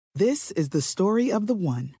This is the story of the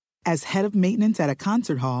one. As head of maintenance at a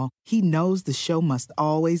concert hall, he knows the show must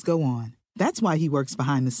always go on. That's why he works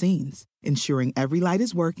behind the scenes, ensuring every light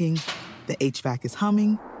is working, the HVAC is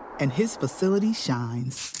humming, and his facility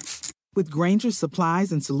shines. With Grainger's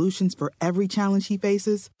supplies and solutions for every challenge he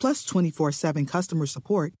faces, plus 24/7 customer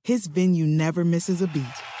support, his venue never misses a beat.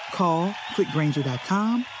 Call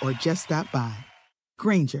quickgrainger.com or just stop by.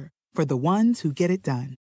 Grainger, for the ones who get it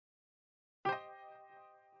done.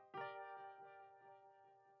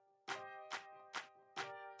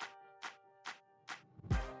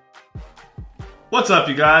 What's up,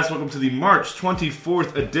 you guys? Welcome to the March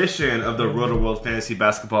 24th edition of the Roto-World Fantasy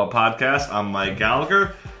Basketball Podcast. I'm Mike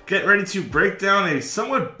Gallagher, getting ready to break down a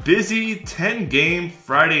somewhat busy 10-game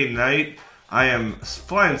Friday night. I am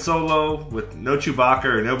flying solo with no Chewbacca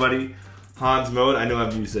or nobody. Hans mode. I know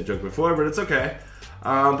I've used that joke before, but it's okay.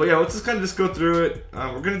 But yeah, let's just go through it.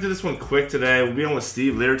 We're going to do this one quick today. We'll be on with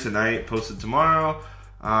Steve later tonight, posted tomorrow.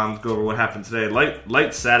 Go over what happened today.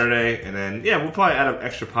 Light Saturday, and then, yeah, we'll probably add an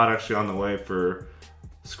extra pod actually on the way for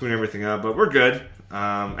screwing everything up, but we're good.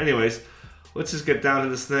 Anyways, let's just get down to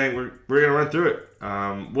this thing. We're going to run through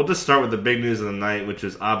it. We'll just start with the big news of the night, which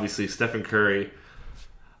is obviously Stephen Curry.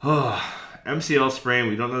 MCL sprain.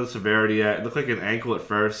 We don't know the severity yet. It looked like an ankle at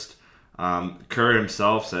first. Curry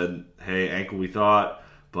himself said, hey, ankle we thought,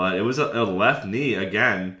 but it was a left knee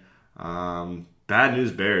again. Bad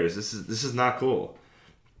news bears. This is not cool.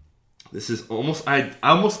 This is almost.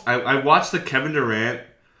 I watched the Kevin Durant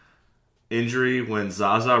injury when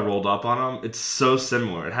Zaza rolled up on him. It's so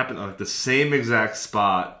similar. It happened like the same exact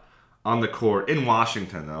spot on the court in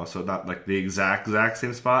Washington, though, so not like the exact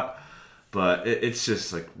same spot, but it's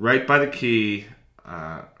just like right by the key.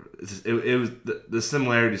 It was the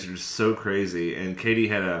similarities are just so crazy. And KD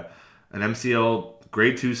had an MCL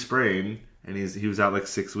grade 2 sprain, and he was out like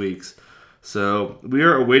 6 weeks. So we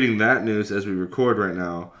are awaiting that news as we record right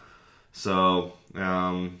now. So,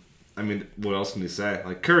 I mean, what else can you say?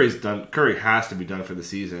 Like, Curry's done. Curry has to be done for the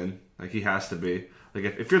season. Like, he has to be. Like,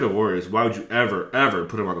 if you're the Warriors, why would you ever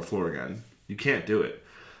put him on the floor again? You can't do it.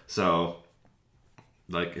 So,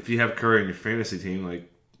 like, if you have Curry in your fantasy team,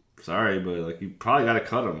 like, sorry, but, like, you probably got to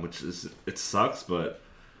cut him, which is, it sucks, but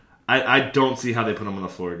I don't see how they put him on the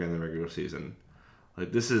floor again in the regular season.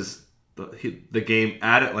 Like, this is the game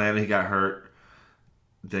at Atlanta, he got hurt.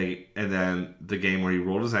 And then the game where he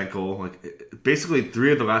rolled his ankle, like basically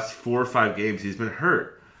 3 of the last 4 or 5 games he's been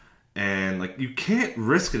hurt, and like you can't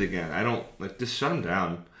risk it again. I don't like just shut him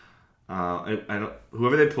down. I don't.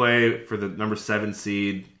 Whoever they play for the number 7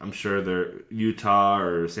 seed, I'm sure they're Utah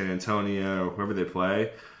or San Antonio or whoever they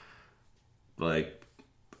play. Like,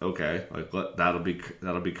 okay, like that'll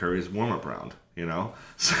be Curry's warm up round, you know.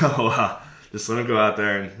 So just let him go out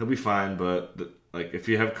there and he'll be fine. But like, if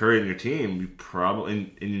you have Curry in your team, you probably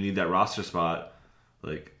and you need that roster spot.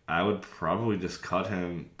 Like, I would probably just cut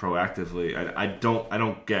him proactively. I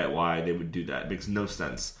don't get why they would do that. It makes no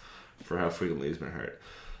sense for how frequently he's been hurt.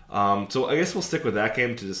 So I guess we'll stick with that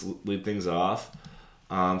game to just lead things off.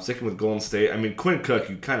 Sticking with Golden State. I mean, Quinn Cook,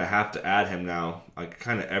 you kind of have to add him now, like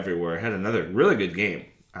kind of everywhere. Had another really good game.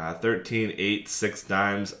 13, 8, 6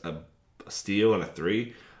 dimes, a steal, and a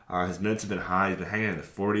 3. His minutes have been high. He's been hanging in the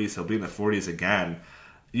 40s. He'll be in the 40s again.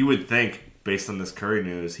 You would think, based on this Curry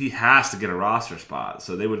news, he has to get a roster spot.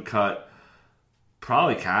 So they would cut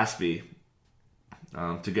probably Caspi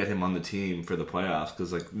to get him on the team for the playoffs.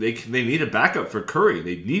 Because like they need a backup for Curry.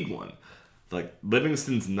 They need one. Like,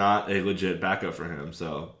 Livingston's not a legit backup for him.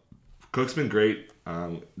 So Cook's been great.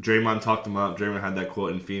 Draymond talked him up. Draymond had that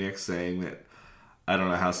quote in Phoenix saying that, I don't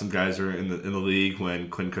know how some guys are in the league when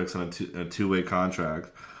Quinn Cook's on a two-way contract.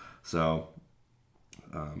 So,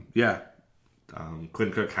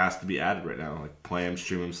 Quinn Cook has to be added right now. Like, play him,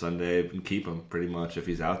 stream him Sunday, and keep him pretty much if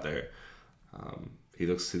he's out there. He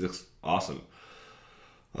looks awesome.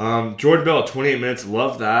 Jordan Bell, 28 minutes,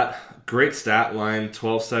 love that. Great stat line,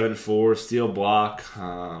 12, 7, 4, steal block.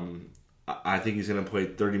 I think he's going to play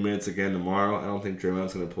 30 minutes again tomorrow. I don't think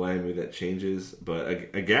Draymond's going to play. Maybe that changes. But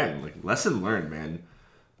again, like, lesson learned, man.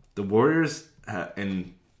 The Warriors,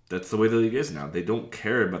 and that's the way the league is now. They don't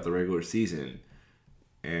care about the regular season.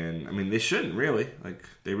 And, I mean, they shouldn't, really. Like,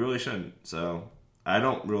 they really shouldn't. So, I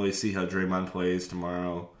don't really see how Draymond plays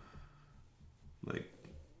tomorrow. Like,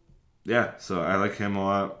 yeah, so I like him a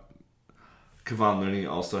lot. Kevon Looney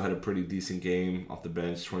also had a pretty decent game off the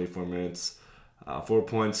bench, 24 minutes. 4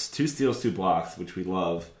 points, 2 steals, 2 blocks, which we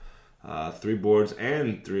love. 3 boards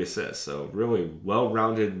and 3 assists. So, really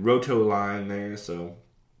well-rounded roto line there. So,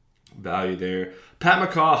 value there. Pat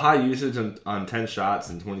McCaw, high usage on 10 shots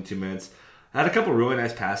in 22 minutes. had a couple really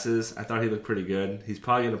nice passes. I thought he looked pretty good. He's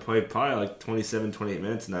probably going to play like 27, 28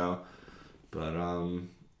 minutes now. But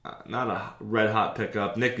not a red-hot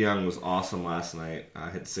pickup. Nick Young was awesome last night.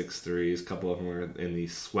 Hit 6 threes. A couple of them were in the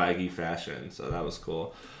swaggy fashion, so that was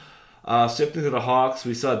cool. Shifting to the Hawks,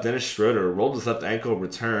 we saw Dennis Schroeder rolled his left ankle,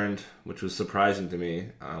 returned, which was surprising to me.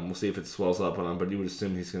 We'll see if it swells up on him, but you would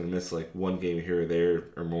assume he's going to miss like one game here or there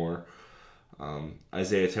or more.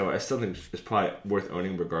 Isaiah Taylor, I still think is probably worth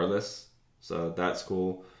owning regardless, so that's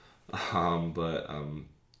cool. But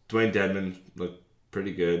Dwayne Dedmon looked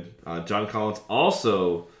pretty good. John Collins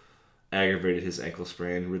also aggravated his ankle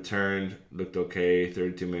sprain, returned, looked okay,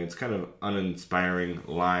 32 minutes, kind of uninspiring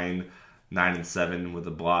line, 9-7 with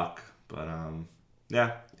a block. But,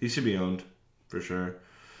 yeah, he should be owned for sure.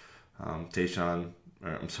 Tayshaun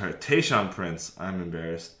Prince. I'm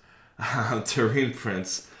embarrassed. Taurean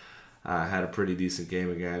Prince had a pretty decent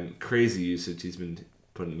game again. Crazy usage he's been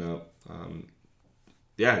putting up.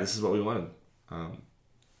 Yeah, this is what we wanted.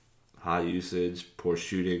 High usage, poor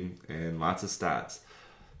shooting, and lots of stats.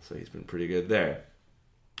 So he's been pretty good there.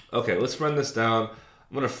 Okay, let's run this down.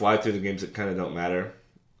 I'm going to fly through the games that kind of don't matter.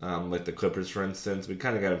 Like the Clippers, for instance. We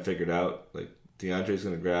kind of got them figured out. Like, DeAndre's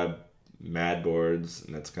going to grab mad boards,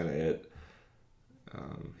 and that's kind of it.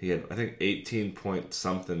 He had, I think,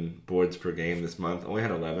 18-point-something boards per game this month. Only had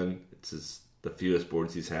 11. It's the fewest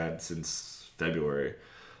boards he's had since February.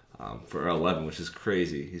 For 11, which is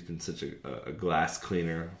crazy. He's been such a glass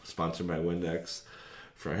cleaner, sponsored by Windex.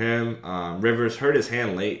 For him, Rivers hurt his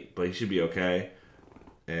hand late, but he should be okay.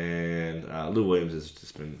 And Lou Williams has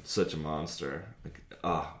just been such a monster.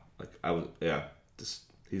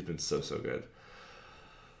 He's been so good.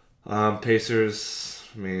 Pacers,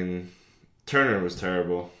 I mean, Turner was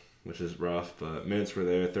terrible, which is rough, but minutes were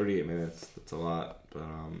there, 38 minutes. That's a lot.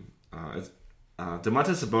 But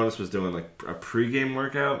Domantas Sabonis was doing like a pregame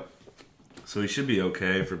workout, so he should be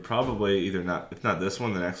okay for probably if not this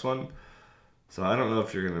one, the next one. So I don't know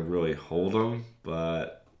if you're gonna really hold him,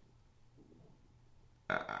 but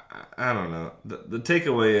I don't know. The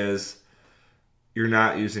takeaway is you're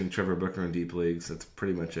not using Trevor Booker in deep leagues. That's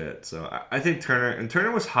pretty much it. So I think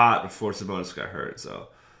Turner was hot before Sabonis got hurt, so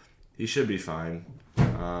he should be fine.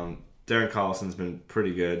 Darren Collison's been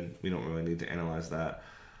pretty good. We don't really need to analyze that.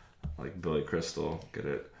 Like Billy Crystal, get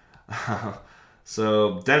it?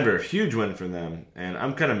 So Denver, huge win for them, and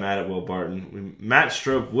I'm kind of mad at Will Barton. Matt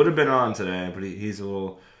Stroke would have been on today, but he's a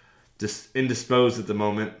little indisposed at the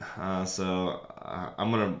moment. So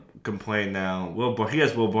I'm gonna complain now. He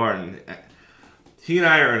has Will Barton. He and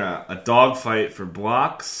I are in a dogfight for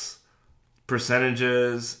blocks,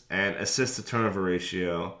 percentages, and assist to turnover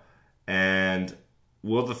ratio, and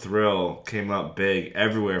Will the Thrill came up big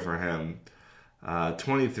everywhere for him.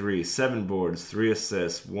 23, 7 boards, 3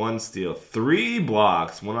 assists, 1 steal, 3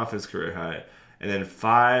 blocks, 1 off his career high, and then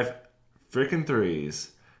 5 freaking threes.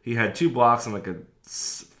 He had 2 blocks in like a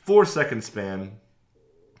 4-second span.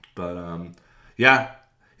 But, yeah,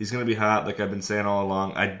 he's going to be hot, like I've been saying all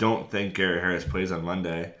along. I don't think Garrett Harris plays on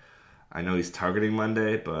Monday. I know he's targeting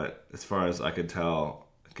Monday, but as far as I could tell,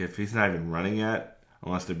 if he's not even running yet,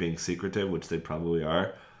 unless they're being secretive, which they probably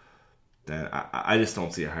are, then I just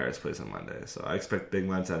don't see a Harris plays on Monday. So I expect big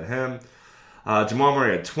months out of him. Jamal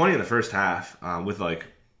Murray had 20 in the first half with like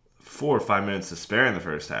 4 or 5 minutes to spare in the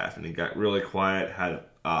first half. And he got really quiet, had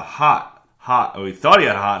a he thought he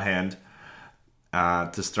had a hot hand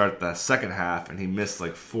to start the second half. And he missed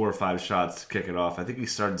like 4 or 5 shots to kick it off. I think he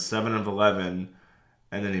started 7 of 11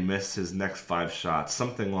 and then he missed his next 5 shots.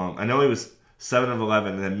 Something long. I know he was 7 of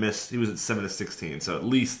 11 and then missed. He was at 7 of 16. So at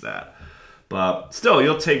least that. But still,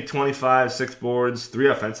 you'll take 25, 6 boards, 3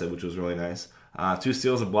 offensive, which was really nice. 2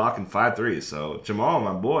 steals, a block, and 5 threes. So Jamal,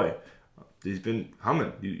 my boy, he's been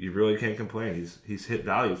humming. You really can't complain. He's hit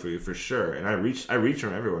value for you for sure. And I reach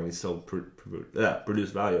him everywhere, and he's still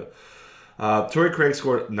produced value. Torrey Craig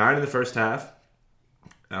scored 9 in the first half,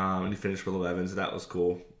 and he finished with 11. So that was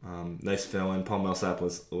cool. Nice fill in. Paul Millsap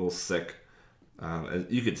was a little sick.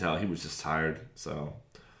 You could tell he was just tired. So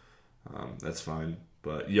that's fine.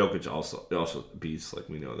 But Jokic also beats, like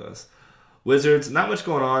we know this. Wizards, not much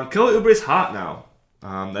going on. Kelly Oubre's hot now.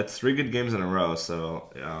 That's 3 good games in a row. So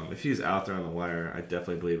if he's out there on the wire, I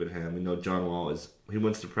definitely believe in him. We know John Wall he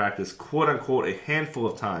wants to practice quote unquote a handful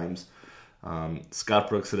of times. Scott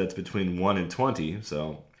Brooks said that's between 1 and 20,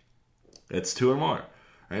 so it's 2 or more,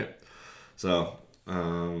 right? So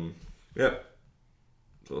yep.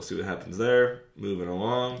 So we'll see what happens there. Moving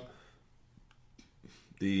along.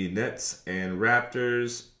 The Nets and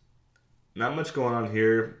Raptors, not much going on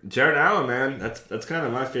here. Jared Allen, man, that's kind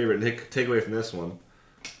of my favorite takeaway from this one.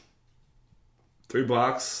 3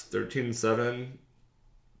 blocks, 13-7,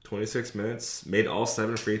 26 minutes, made all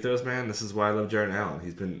 7 free throws, man. This is why I love Jarrett Allen.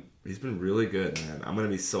 He's been really good, man. I'm going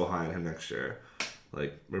to be so high on him next year.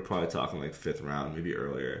 Like, we're probably talking like 5th round, maybe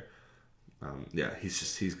earlier.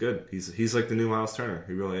 He's good. He's like the new Miles Turner.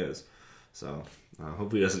 He really is. So,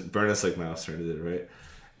 hopefully he doesn't burn us like Miles Turner did, right?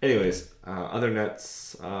 Anyways, other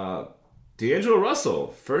Nets. D'Angelo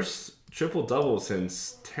Russell, first triple-double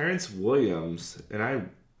since Terrence Williams, and I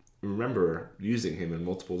remember using him in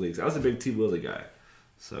multiple leagues. I was a big T. Willie guy,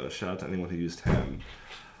 so shout out to anyone who used him.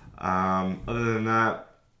 Other than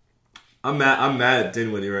that, I'm mad at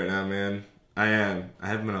Dinwiddie right now, man. I am. I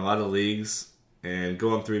have him in a lot of leagues, and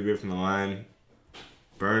going 3 from the line,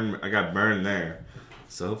 I got burned there.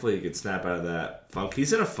 So hopefully he can snap out of that funk.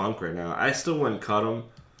 He's in a funk right now. I still wouldn't cut him,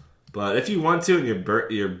 but if you want to and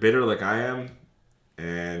you're bitter like I am,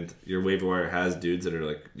 and your waiver wire has dudes that are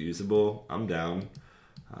like usable, I'm down.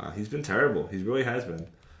 He's been terrible. He really has been.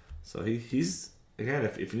 So he's again.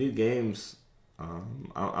 If you need games,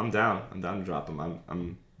 I'm down. I'm down to drop him.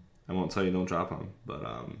 I won't tell you don't drop him, but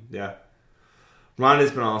yeah.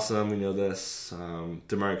 Ronnie's been awesome. We know this.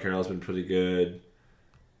 DeMar Carroll's been pretty good.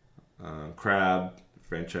 Crab,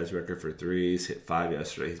 franchise record for threes, hit 5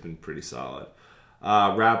 yesterday. He's been pretty solid.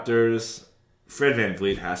 Raptors, Fred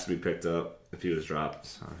VanVleet has to be picked up if he was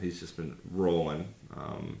dropped. He's just been rolling.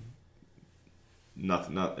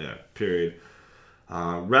 Period.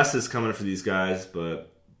 Rest is coming for these guys,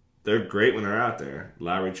 but they're great when they're out there.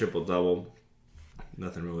 Lowry triple-double.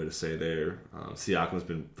 Nothing really to say there. Siakam's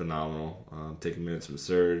been phenomenal, taking minutes from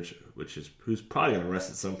Serge, who's probably going to rest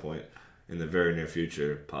at some point in the very near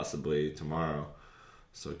future, possibly tomorrow.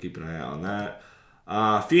 So keep an eye out on that.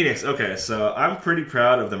 Phoenix. Okay, so I'm pretty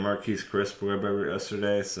proud of the Marquise Chris web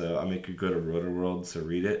yesterday, so I'll make you go to RotoWorld to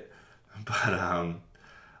read it. But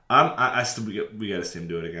we got to see him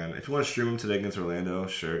do it again. If you want to stream him today against Orlando,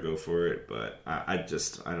 sure, go for it. But I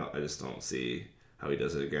just don't see how he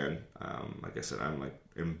does it again. Like I said, I'm like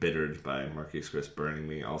embittered by Marquise Chris burning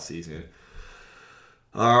me all season.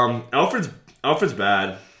 Alfred's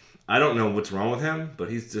bad. I don't know what's wrong with him, but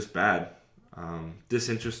he's just bad.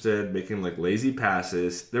 Disinterested, making like lazy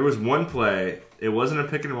passes. There was one play. It wasn't a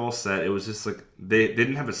pick and roll set. It was just like they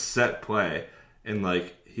didn't have a set play, and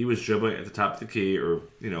like he was dribbling at the top of the key, or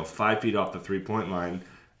 5 feet off the 3-point line,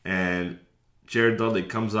 and Jared Dudley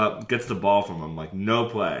comes up, gets the ball from him, like no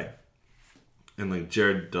play. And like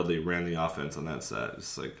Jared Dudley ran the offense on that set.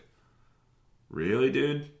 It's like, really,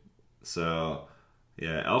 dude? So,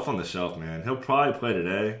 yeah, Elf on the shelf, man. He'll probably play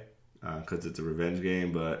today because it's a revenge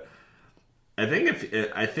game. But I think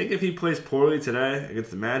if he plays poorly today against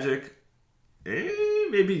the Magic,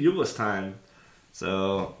 maybe Ulis time.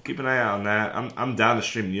 So keep an eye out on that. I'm down to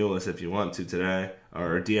stream Ulis if you want to today,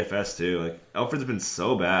 or DFS too. Like Alfred's been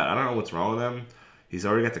so bad. I don't know what's wrong with him. He's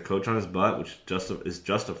already got the coach on his butt, which is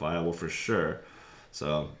justifiable for sure.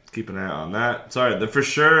 So keep an eye out on that. Sorry, the for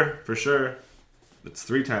sure. It's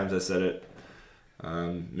 3 times I said it.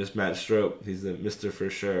 Miss Matt Strope, he's the Mr. for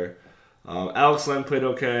sure. Alex Len played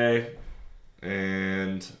okay,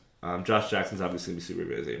 and Josh Jackson's obviously going to be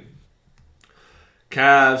super busy.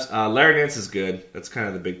 Cavs, Larry Nance is good. That's kind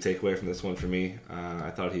of the big takeaway from this one for me. I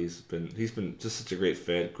thought he's been just such a great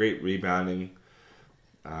fit, great rebounding,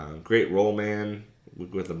 great roll man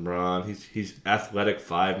with LeBron. He's athletic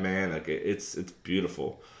 5-man. Like it's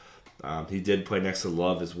beautiful. He did play next to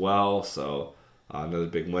Love as well, so another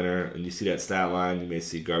big winner. And you see that stat line, you may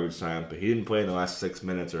see garbage time, but he didn't play in the last 6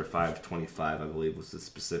 minutes, or 5:25, I believe was the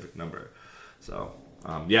specific number. So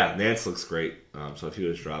Nance looks great. So if he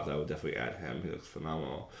was dropped, I would definitely add him. He looks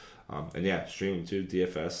phenomenal. And yeah, stream him too,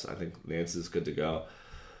 DFS. I think Nance is good to go.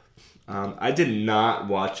 I did not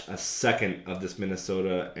watch a second of this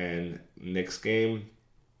Minnesota and Knicks game,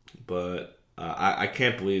 but I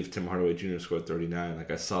can't believe Tim Hardaway Jr. scored 39.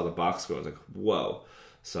 Like, I saw the box score, I was like, whoa.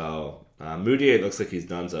 So Moutier looks like he's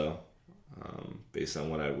donezo, based on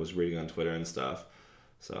what I was reading on Twitter and stuff.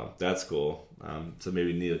 So that's cool. So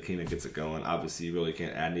maybe Ntilikina gets it going. Obviously, you really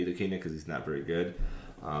can't add Ntilikina because he's not very good.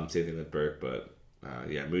 Same thing with Burke, but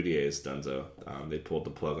Moutier is donezo. They pulled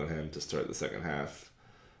the plug on him to start the second half.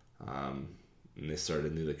 And they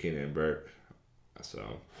started Ntilikina and Burke.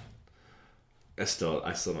 So I still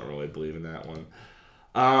don't really believe in that one.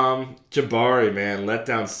 Jabari, man,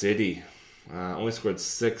 letdown city. Only scored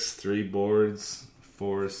 6 3 boards,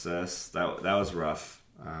 4 assists. That was rough.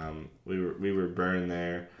 We were burned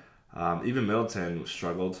there. Even Middleton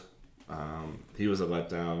struggled. He was a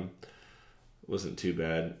letdown. Wasn't too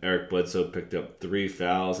bad. Eric Bledsoe picked up 3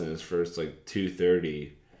 fouls in his first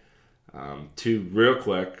 2:30. 2 real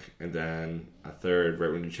quick, and then a third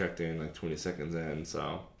right when you checked in, 20 seconds in.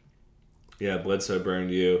 So yeah, Bledsoe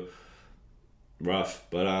burned you. rough.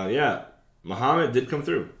 But yeah, Muhammad did come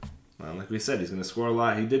through. Like we said, he's going to score a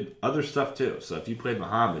lot. He did other stuff too. So if you played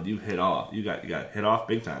Muhammad, you hit off. You got hit off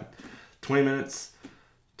big time. 20 minutes,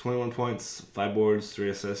 21 points, 5 boards, 3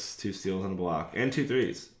 assists, 2 steals and a block, and 2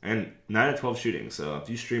 threes, and 9 of 12 shooting. So if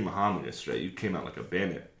you stream Muhammad yesterday, you came out like a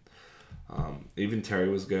bandit. Even Terry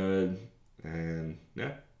was good, and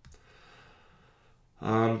yeah.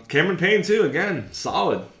 Cameron Payne too, again,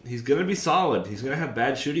 solid. He's going to be solid. He's going to have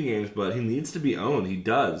bad shooting games, but he needs to be owned. He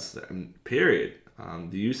does, period.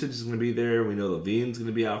 The usage is going to be there. We know Levine's going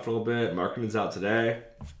to be out for a little bit. Markkanen's out today.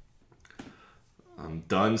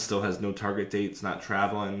 Dunn still has no target dates, not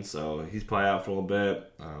traveling, so he's probably out for a little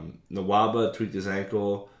bit. Nwaba tweaked his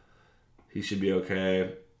ankle. He should be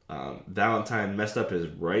okay. Valentine messed up his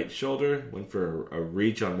right shoulder, went for a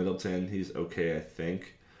reach on Middleton. He's okay, I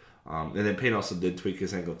think. And then Payne also did tweak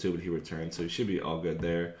his ankle too, but he returned, so he should be all good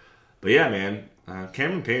there. But yeah, man,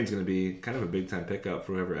 Cameron Payne's going to be kind of a big-time pickup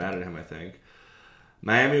for whoever added him, I think.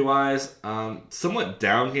 Miami-wise, somewhat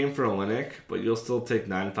down game for Olynyk, but you'll still take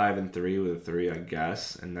 9-5-3 with a 3, I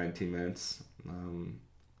guess, in 19 minutes.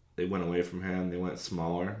 They went away from him. They went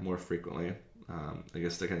smaller more frequently. I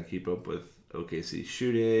guess they're going to keep up with OKC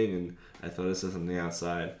shooting and athleticism on the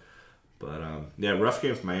outside. But, yeah, rough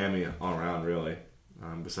game for Miami all around, really,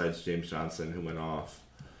 besides James Johnson, who went off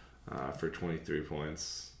for 23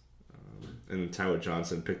 points. And then Tyler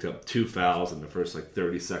Johnson picked up 2 fouls in the first,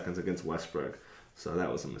 30 seconds against Westbrook. So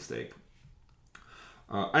that was a mistake.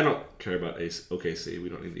 I don't care about OKC. We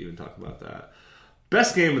don't need to even talk about that.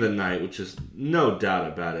 Best game of the night, which is no doubt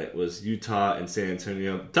about it, was Utah and San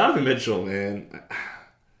Antonio. Donovan Mitchell, man.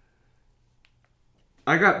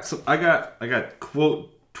 I got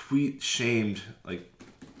quote tweet shamed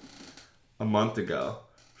a month ago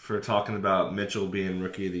for talking about Mitchell being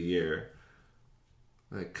Rookie of the Year.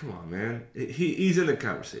 Come on, man. He's in the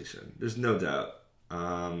conversation. There's no doubt.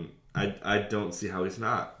 I don't see how he's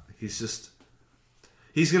not. He's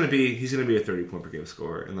gonna be a 30-point per game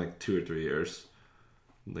scorer in 2 or 3 years.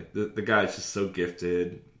 The guy's just so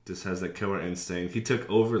gifted, just has that killer instinct. He took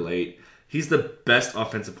over late. He's the best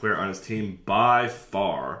offensive player on his team by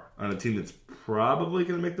far, on a team that's probably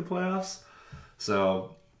gonna make the playoffs.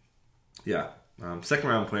 So yeah, second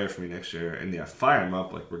round player for me next year, and yeah, fire him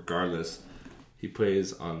up regardless. He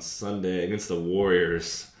plays on Sunday against the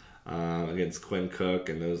Warriors. Against Quinn Cook,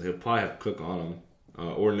 and he'll probably have Cook on him,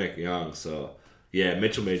 or Nick Young. So, yeah,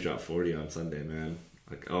 Mitchell may drop 40 on Sunday, man.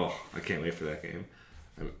 I can't wait for that game.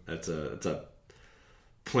 It's a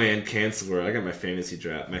planned canceler. I got my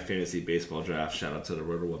fantasy baseball draft. Shout out to the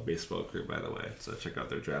Riverwood Baseball Crew, by the way. So check out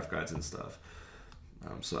their draft guides and stuff.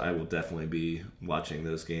 So I will definitely be watching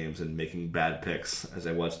those games and making bad picks as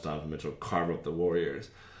I watch Donovan Mitchell carve up the Warriors.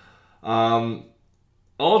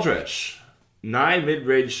 Aldridge. 9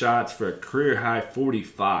 mid-range shots for a career-high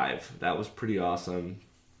 45. That was pretty awesome.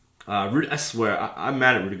 I swear, I'm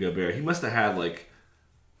mad at Rudy Gobert. He must have had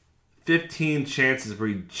 15 chances where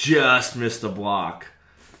he just missed a block,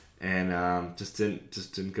 and just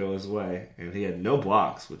didn't go his way. And he had no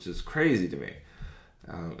blocks, which is crazy to me.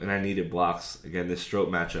 And I needed blocks. Again, this Stroke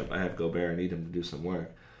matchup, I have Gobert. I need him to do some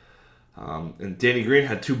work. And Danny Green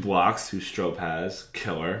had 2 blocks, who Strope has.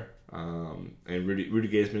 Killer. And Rudy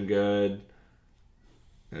Gay's been good.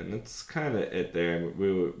 And that's kind of it there. We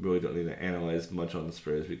really don't need to analyze much on the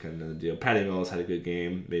Spurs. We kind of know the deal. Patty Mills had a good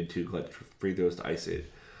game. Made 2 clutch free throws to ice it.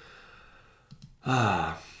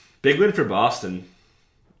 Big win for Boston.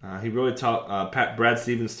 He really Brad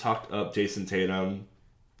Stevens talked up Jason Tatum.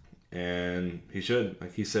 And he should.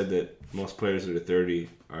 He said that most players under 30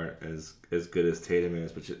 aren't as good as Tatum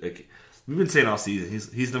is. But we've been saying all season,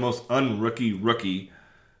 he's the most rookie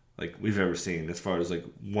we've ever seen. As far as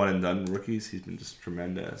one-and-done rookies, he's been just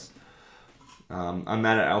tremendous. I'm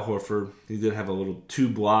mad at Al Horford. He did have a little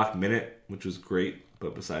 2-block minute, which was great.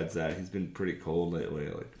 But besides that, he's been pretty cold lately.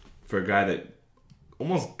 For a guy that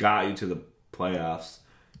almost got you to the playoffs,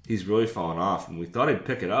 he's really fallen off. And we thought he'd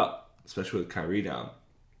pick it up, especially with Kyrie down.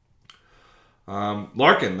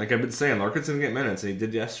 Larkin, like I've been saying, Larkin's going to get minutes, and he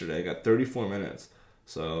did yesterday. He got 34 minutes.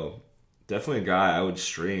 So definitely a guy I would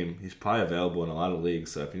stream. He's probably available in a lot of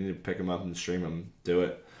leagues, so if you need to pick him up and stream him, do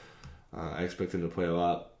it. I expect him to play a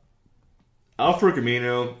lot. Al-Farouq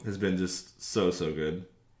Aminu has been just so good.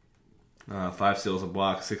 5 steals, a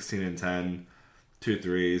block, 16 and 10, 2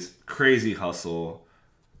 threes, crazy hustle.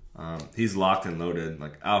 He's locked and loaded.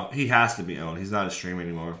 He has to be owned. He's not a stream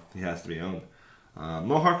anymore. He has to be owned.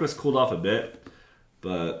 Mo Harkless cooled off a bit,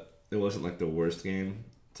 but it wasn't the worst game.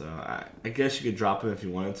 So I guess you could drop him if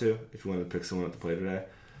you wanted to pick someone up to play today.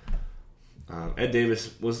 Ed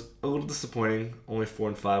Davis was a little disappointing, only 4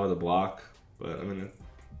 and 5 with a block, but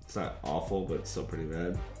It's not awful, but it's still pretty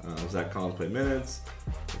bad. Zach Collins played minutes.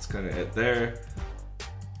 That's kind of it there.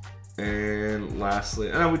 And lastly,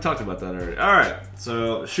 we talked about that already. All right,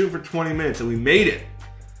 so shoot for 20 minutes, and we made it.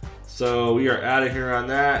 So we are out of here on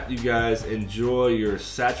that. You guys enjoy your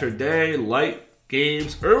Saturday, light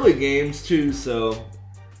games, early games too. So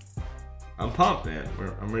I'm pumped, man.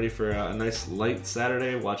 I'm ready for a nice light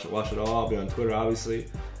Saturday. Watch it all. I'll be on Twitter, obviously,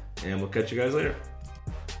 and we'll catch you guys later.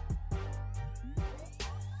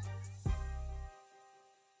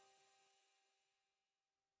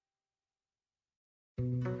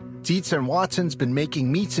 Dietz & Watson's been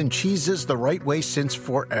making meats and cheeses the right way since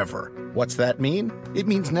forever. What's that mean? It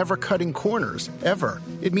means never cutting corners, ever.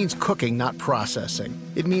 It means cooking, not processing.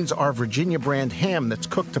 It means our Virginia brand ham that's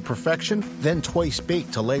cooked to perfection, then twice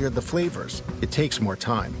baked to layer the flavors. It takes more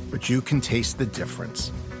time, but you can taste the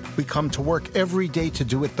difference. We come to work every day to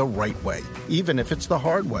do it the right way, even if it's the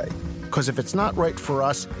hard way. Because if it's not right for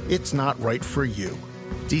us, it's not right for you.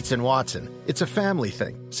 Dietz & Watson, it's a family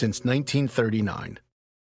thing since 1939.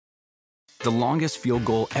 The longest field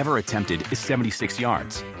goal ever attempted is 76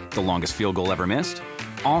 yards. The longest field goal ever missed?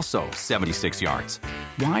 Also 76 yards.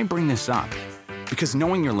 Why bring this up? Because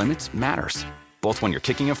knowing your limits matters, both when you're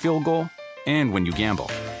kicking a field goal and when you gamble.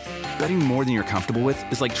 Betting more than you're comfortable with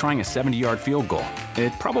is like trying a 70-yard field goal.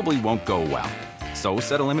 It probably won't go well. So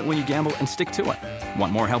set a limit when you gamble and stick to it.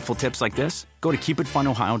 Want more helpful tips like this? Go to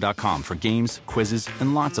keepitfunohio.com for games, quizzes,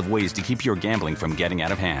 and lots of ways to keep your gambling from getting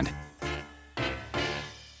out of hand.